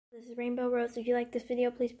This is Rainbow Rose. If you like this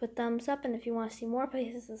video, please put thumbs up, and if you want to see more,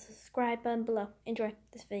 please hit the subscribe button below. Enjoy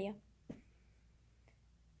this video.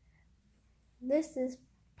 This is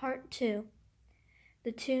part 2.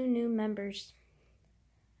 The 2 new members.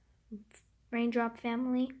 Raindrop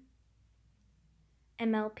family.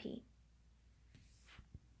 MLP.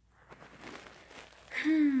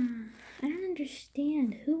 I don't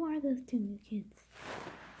understand. Who are those 2 new kids?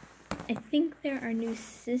 I think they're our new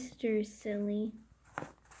sisters, silly.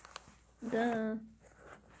 Duh.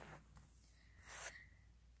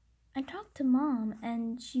 I talked to Mom,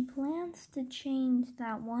 and she plans to change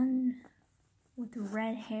that one with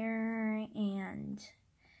red hair and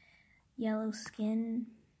yellow skin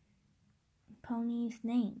pony's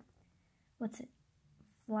name. What's it?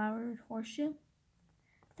 Flowered Horseshoe?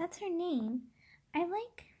 That's her name. I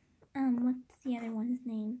like, what's the other one's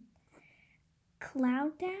name?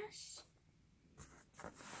 Cloud Dash?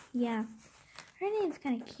 Yeah. Her name's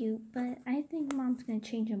kind of cute, but I think Mom's going to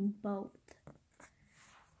change them both.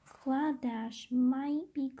 Cloud Dash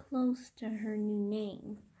might be close to her new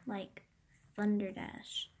name, like Thunder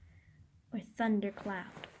Dash or Thundercloud.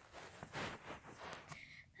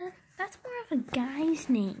 That's more of a guy's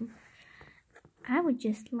name. I would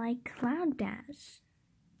just like Cloud Dash.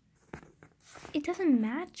 It doesn't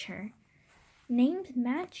match her. Names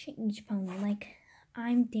match each pony, like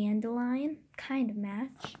I'm Dandelion, kind of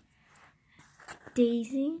match.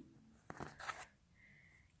 Daisy,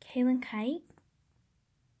 Kaylin Kite,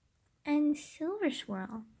 and Silver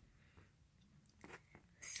Swirl.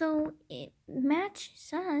 So it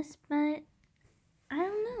matches us, but I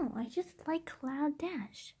don't know. I just like Cloud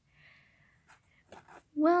Dash.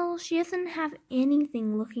 Well, she doesn't have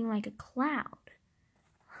anything looking like a cloud.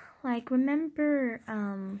 Like, remember,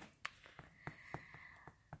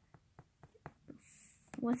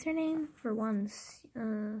 what's her name? For once,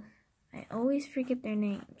 I always forget their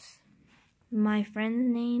names. My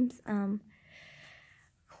friends' names,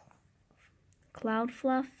 Cloud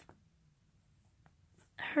Fluff.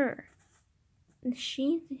 Her.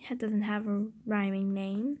 She doesn't have a rhyming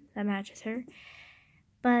name that matches her,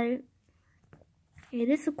 but it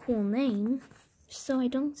is a cool name, so I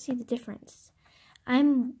don't see the difference.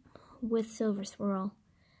 I'm with Silver Swirl.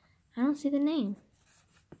 I don't see the name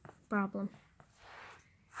problem.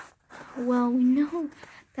 Well, we know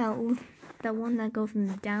that one that goes in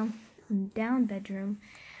the down bedroom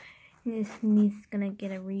needs gonna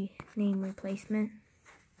get a name replacement.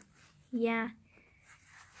 Yeah.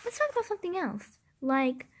 Let's talk about something else.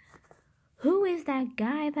 Like, who is that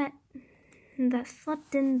guy that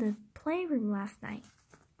slept in the playroom last night?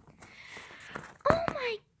 Oh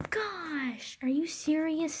my gosh! Are you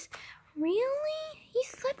serious? Really? He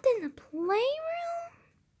slept in the playroom?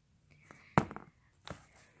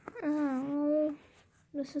 Oh,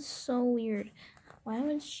 this is so weird. Why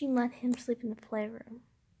would she let him sleep in the playroom?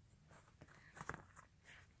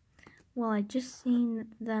 Well, I just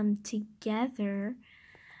seen them together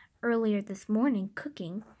earlier this morning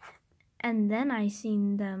cooking, and then I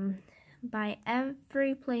seen them by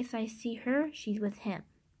every place I see her, she's with him.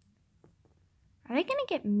 Are they gonna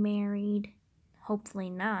get married?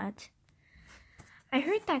 Hopefully not. I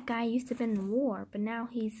heard that guy used to be in the war, but now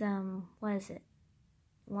he's, what is it?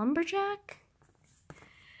 Lumberjack?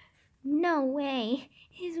 No way.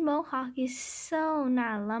 His mohawk is so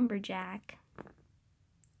not a lumberjack.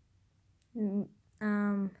 I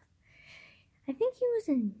think he was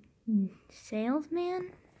a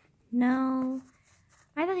salesman? No.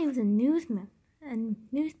 I thought he was a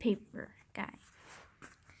newspaper guy.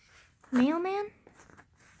 Mailman?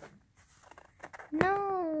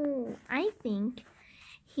 No. I think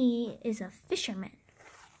he is a fisherman.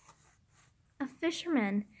 A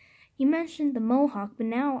fisherman. You mentioned the mohawk, but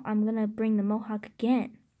now I'm gonna bring the mohawk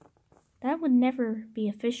again. That would never be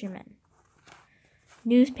a fisherman.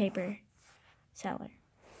 Newspaper seller.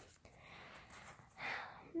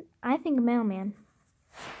 I think a mailman.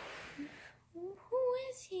 Who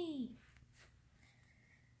is he?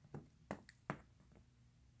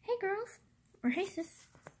 Hey girls, or hey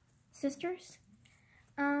sisters.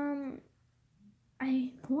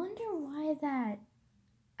 I wonder why that.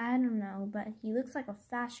 I don't know, but he looks like a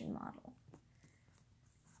fashion model.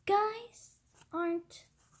 Guys aren't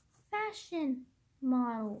fashion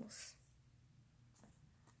models.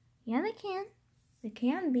 Yeah, they can. They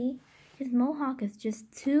can be. His mohawk is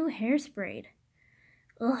just too hairsprayed.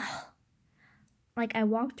 Ugh. Like, I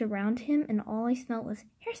walked around him and all I smelled was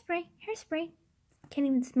hairspray, hairspray. Can't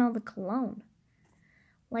even smell the cologne.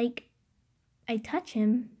 Like, I touch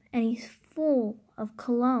him and he's full of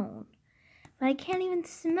cologne. But I can't even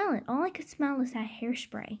smell it. All I could smell is that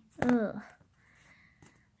hairspray. Ugh.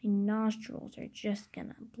 My nostrils are just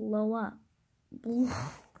gonna blow up.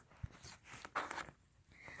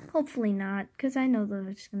 Hopefully not, because I know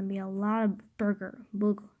there's gonna be a lot of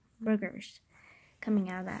boogers coming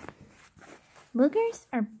out of that. Boogers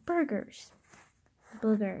or burgers?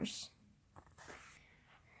 Boogers.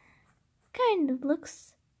 Kind of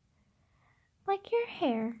looks like your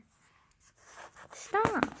hair.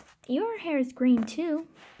 Stop. Your hair is green too,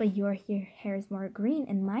 but your hair is more green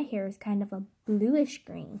and my hair is kind of a bluish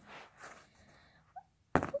green.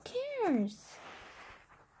 Who cares?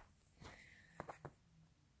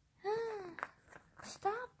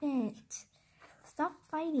 Stop it. Stop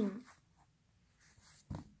fighting.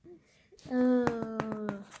 Hey,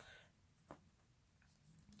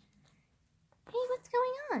 what's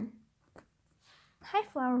going on? Hi,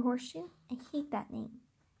 Flower Horseshoe. I hate that name.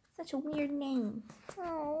 Such a weird name.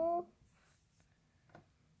 Oh.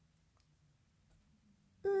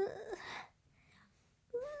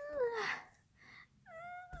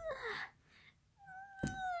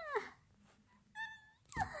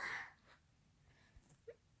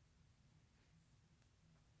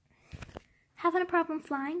 Having a problem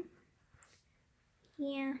flying?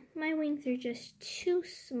 Yeah, my wings are just too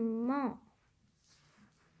small.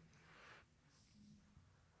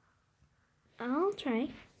 I'll try.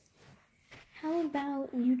 How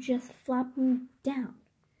about you just flop them down?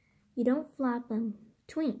 You don't flop them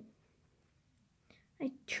between.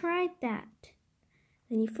 I tried that.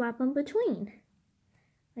 Then you flop them between.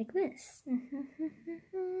 Like this.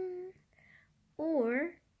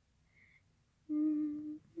 Or...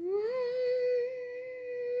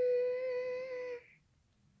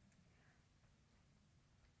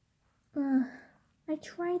 I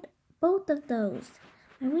tried both of those.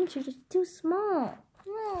 My wings are just too small.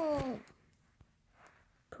 No.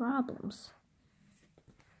 Problems.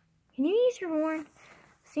 Can you use your horn?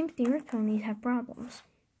 Seems the Earth ponies have problems.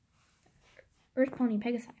 Earth pony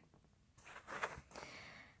Pegasi.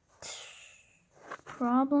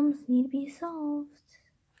 Problems need to be solved.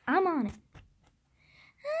 I'm on it.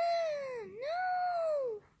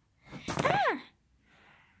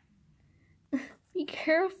 No! Be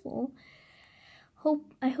careful.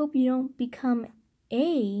 I hope you don't become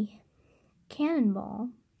a cannonball.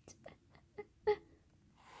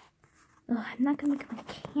 I'm not gonna become a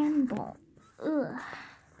cannonball. Ugh.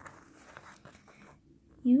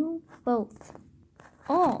 You both,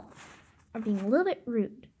 all, are being a little bit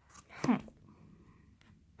rude.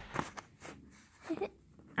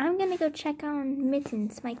 I'm gonna go check on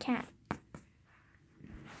Mittens, my cat.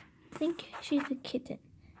 I think she's a kitten.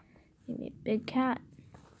 Maybe a big cat.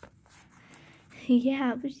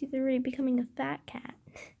 Yeah, but she's already becoming a fat cat.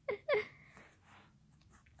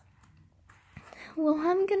 Well,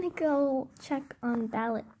 I'm gonna go check on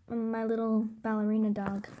Ballot, my little ballerina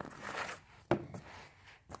dog.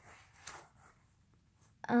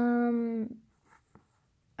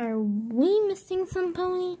 Are we missing some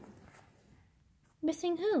pony?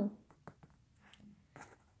 Missing who?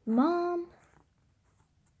 Mom?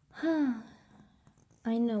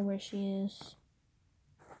 I know where she is.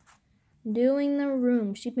 Doing the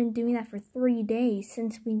room. She's been doing that for 3 days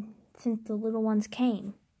since the little ones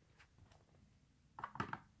came.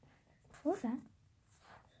 What was that?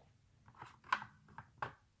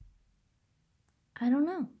 I don't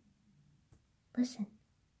know. Listen.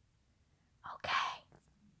 Okay.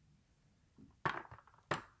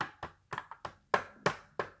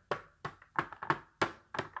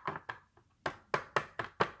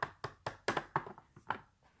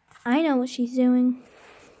 I know what she's doing.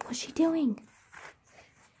 What's she doing?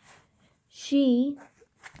 She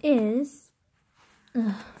is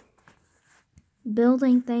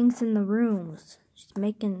building things in the rooms. She's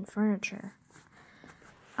making furniture.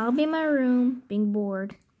 I'll be in my room, being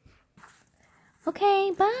bored.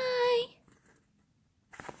 Okay, bye.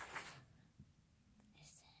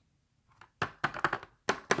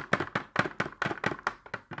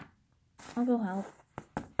 I'll go help.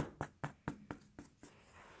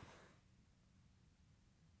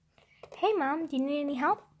 Hey, Mom, do you need any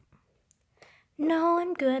help? No,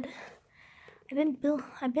 I'm good.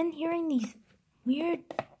 I've been hearing these weird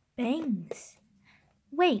bangs.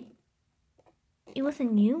 Wait, it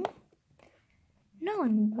wasn't you? No,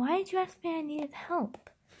 and why did you ask me I needed help?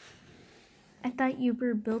 I thought you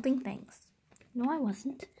were building things. No, I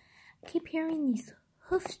wasn't. I keep hearing these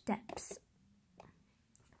hoof steps.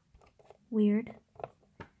 Weird.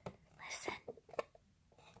 Listen.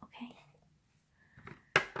 Okay.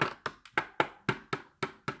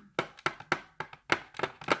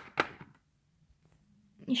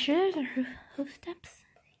 You sure those are hoof steps?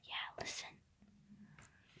 Yeah, listen.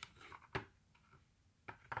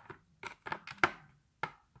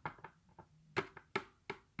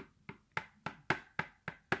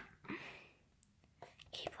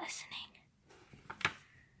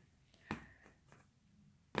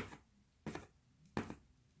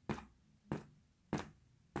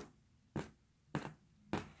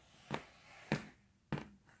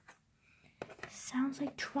 Sounds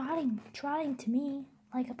like trotting to me,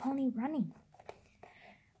 like a pony running.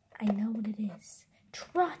 I know what it is.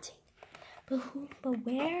 Trotting. But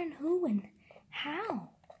where and who and how?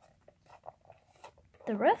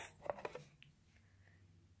 The roof?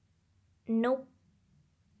 Nope.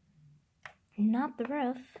 Not the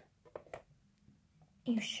roof.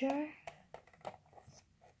 You sure?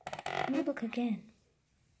 Let me look again.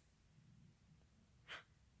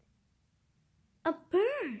 A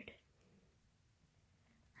bird.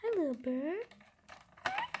 Hi, little bird.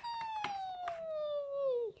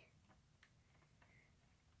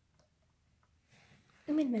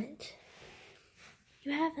 Wait a minute.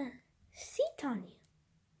 You have a seat on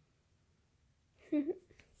you.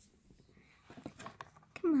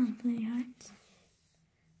 Come on, sweetheart.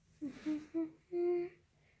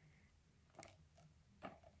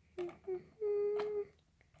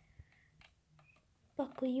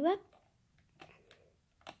 Buckle you up.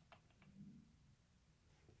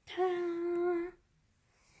 Ta-da!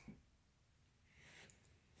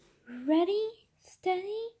 Ready,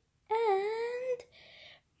 steady, and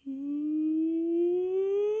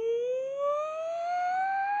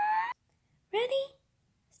ready,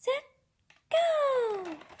 set, go!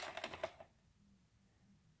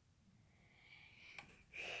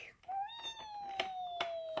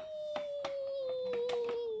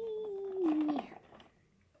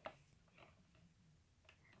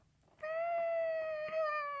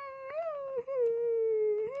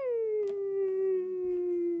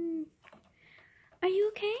 Are you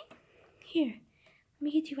okay? Here, let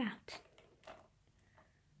me get you out.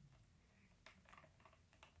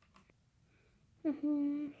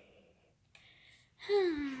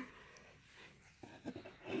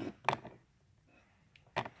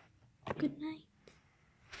 Good night.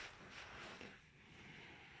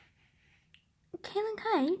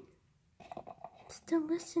 Okay. Still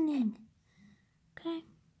listening. Okay.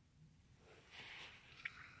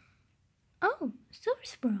 Oh, Silver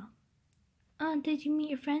Squirrel. Did you meet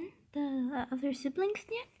your friend, the other siblings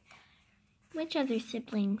yet? Which other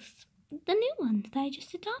siblings? The new ones that I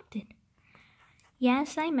just adopted.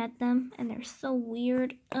 Yes, I met them, and they're so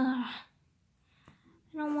weird. I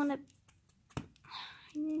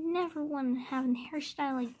never want to have a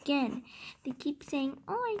hairstyle again. They keep saying,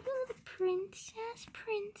 oh, are you the princess,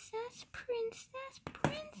 princess, princess,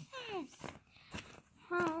 princess?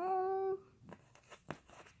 Oh.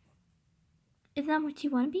 Is that what you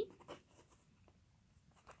want to be?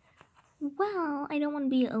 Well, I don't want to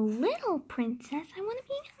be a little princess. I want to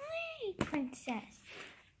be a princess.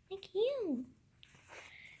 Like you.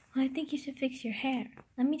 Well, I think you should fix your hair.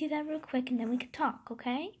 Let me do that real quick and then we can talk,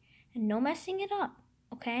 okay? And no messing it up,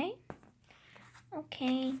 okay?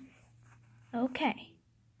 Okay. Okay.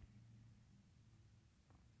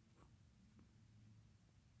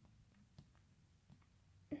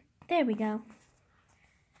 There we go.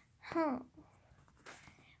 Huh.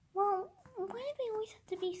 Well, why do they always have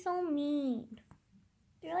to be so mean?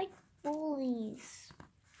 They're like bullies.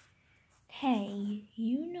 Hey,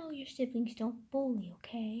 you know your siblings don't bully,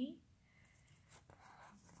 okay?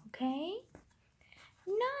 Okay?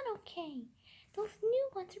 Not okay. Those new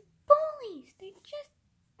ones are bullies. They're just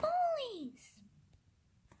bullies.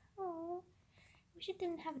 Oh, I wish I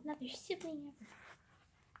didn't have another sibling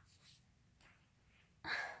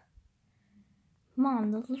ever.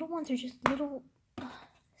 Mom, those little ones are just little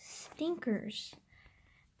stinkers.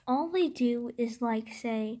 All they do is like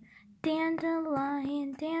say,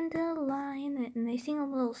 dandelion, dandelion, and they sing a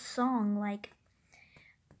little song like,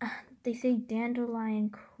 they say dandelion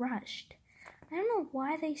crushed. I don't know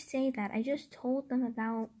why they say that. I just told them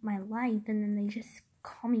about my life and then they just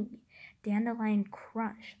call me dandelion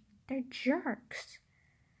crush. They're jerks.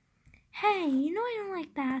 Hey, you know I don't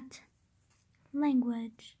like that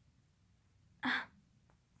language.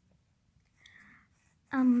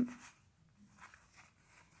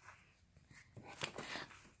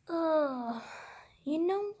 You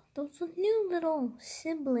know, those new little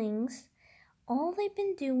siblings, all they've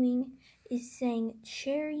been doing is saying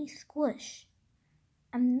cherry squish.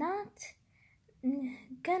 I'm not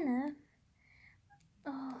gonna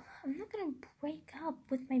break up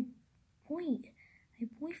with my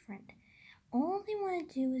boyfriend. All they want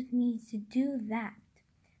to do is me to do that.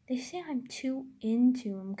 They say I'm too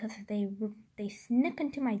into him because they snick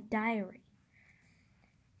into my diary.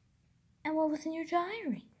 And what was in your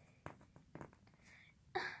diary?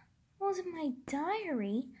 What was in my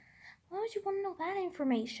diary? Why would you want to know that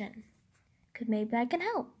information? Because maybe I can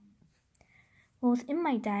help. What was in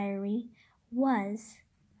my diary was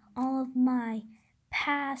all of my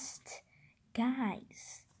past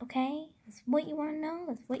guys. Okay? That's what you want to know?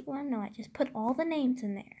 That's what you want to know. I just put all the names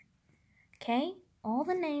in there. Okay? All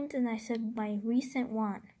the names, and I said my recent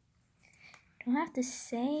one. Don't have to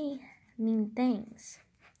say mean things.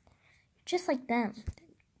 Just like them.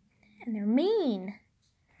 And they're mean.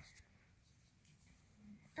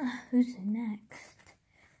 Who's next?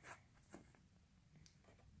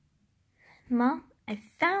 Mom, I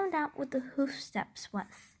found out what the hoof steps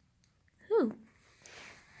was. Who?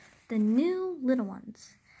 The new little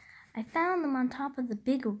ones. I found them on top of the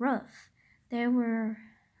big roof. They were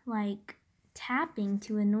like tapping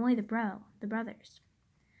to annoy the brothers.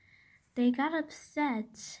 They got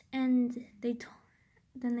upset and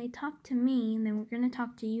then they talked to me, and then we're gonna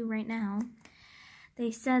talk to you right now.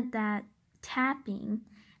 They said that tapping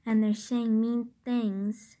and they're saying mean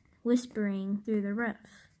things, whispering through the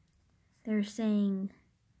roof. They're saying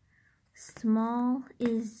small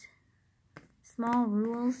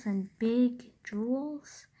rules and big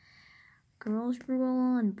drools. Girls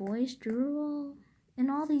drool and boys drool. And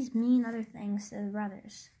all these mean other things to the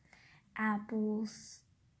brothers. Apples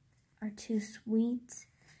are too sweet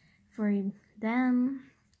for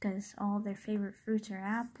them because all their favorite fruits are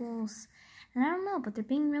apples. And I don't know, but they're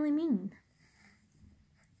being really mean.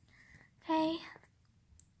 Okay.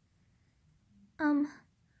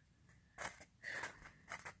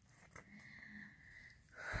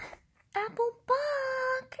 Apple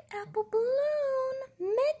buck, apple balloon,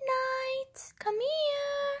 midnight, come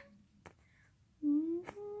here.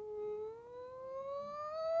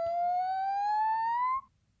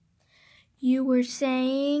 You were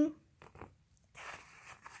saying?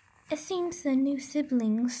 It seems the new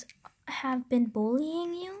siblings have been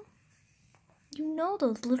bullying you. You know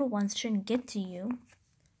those little ones shouldn't get to you.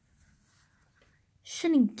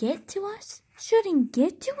 Shouldn't get to us? Shouldn't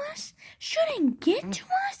get to us? Shouldn't get to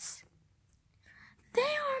us? They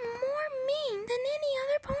are more mean than any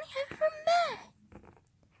other pony I've ever met.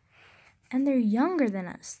 And they're younger than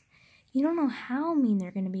us. You don't know how mean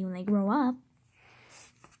they're going to be when they grow up.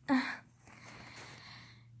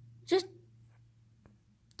 Just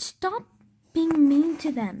stop being mean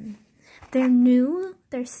to them. They're new,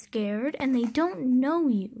 they're scared, and they don't know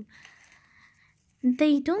you.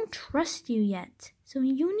 They don't trust you yet. So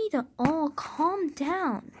you need to all calm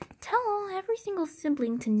down. Tell every single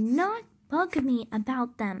sibling to not bug me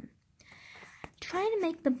about them. Try to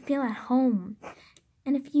make them feel at home.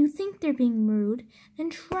 And if you think they're being rude, then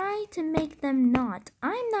try to make them not.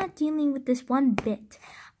 I'm not dealing with this one bit.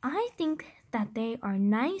 I think that they are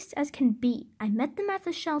nice as can be. I met them at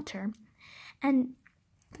the shelter, and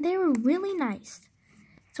they were really nice.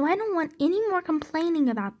 So I don't want any more complaining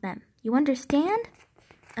about them. You understand?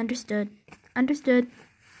 Understood. Understood.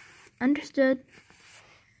 Understood.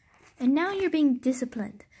 And now you're being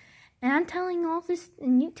disciplined. And I'm telling all this,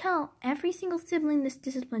 and you tell every single sibling this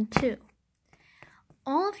discipline too.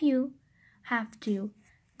 All of you have to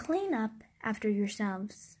clean up after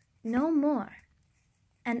yourselves. No more.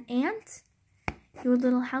 And Aunt, your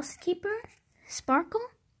little housekeeper, Sparkle,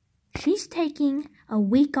 she's taking a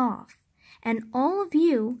week off. And all of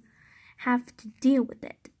you have to deal with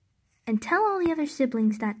it. And tell all the other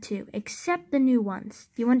siblings that too, except the new ones.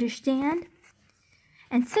 Do you understand?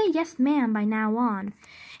 And say yes, ma'am, by now on,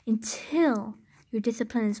 until your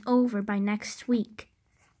discipline is over by next week.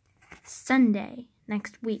 Sunday,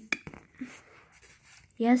 next week.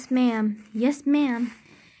 Yes, ma'am. Yes, ma'am.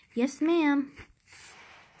 Yes, ma'am.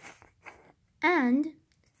 And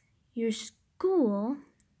your school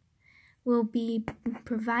will be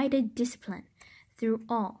provided discipline through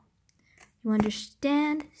all. You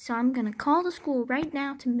understand? So I'm going to call the school right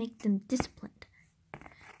now to make them disciplined.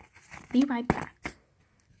 Be right back.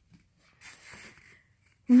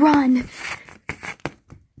 Run!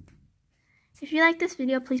 If you like this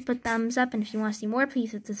video, please put thumbs up. And if you want to see more,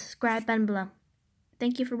 please hit the subscribe button below.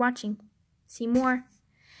 Thank you for watching. See more.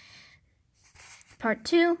 Part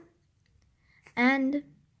 2. And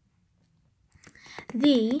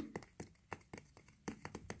the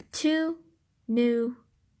 2 new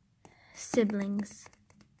siblings.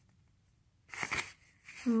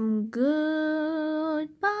 Goodbye.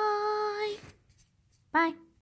 Bye.